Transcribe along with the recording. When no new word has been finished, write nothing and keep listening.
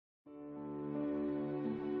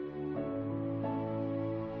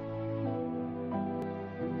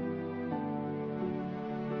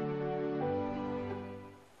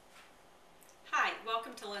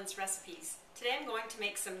welcome to Lynn's Recipes. Today I'm going to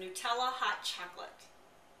make some Nutella hot chocolate.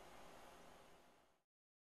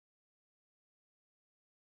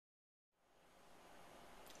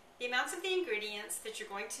 The amounts of the ingredients that you're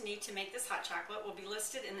going to need to make this hot chocolate will be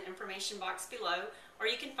listed in the information box below, or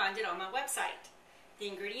you can find it on my website. The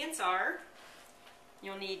ingredients are,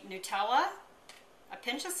 you'll need Nutella, a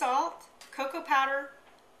pinch of salt, cocoa powder,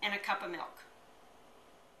 and a cup of milk.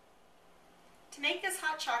 To make this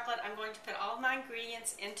hot chocolate, I'm going to put all of my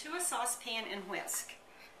ingredients into a saucepan and whisk.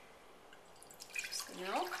 Just the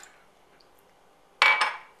milk,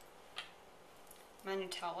 my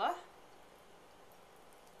Nutella,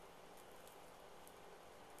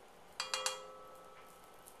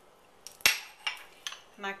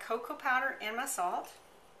 my cocoa powder and my salt.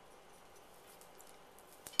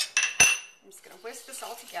 I'm just going to whisk this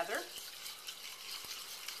all together.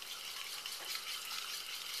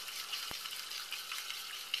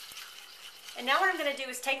 And now what I'm going to do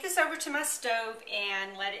is take this over to my stove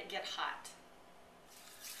and let it get hot.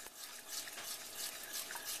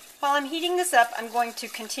 While I'm heating this up, I'm going to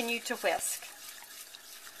continue to whisk.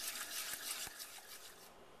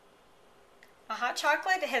 My hot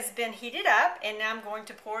chocolate has been heated up, and now I'm going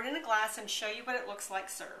to pour it in a glass and show you what it looks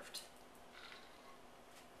like served.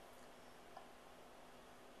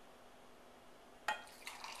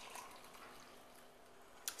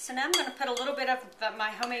 So now I'm going to put a little bit of my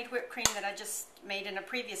homemade whipped cream that I just made in a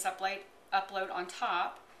previous upload on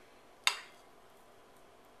top.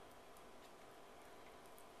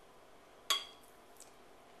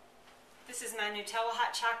 This is my Nutella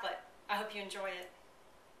hot chocolate. I hope you enjoy it.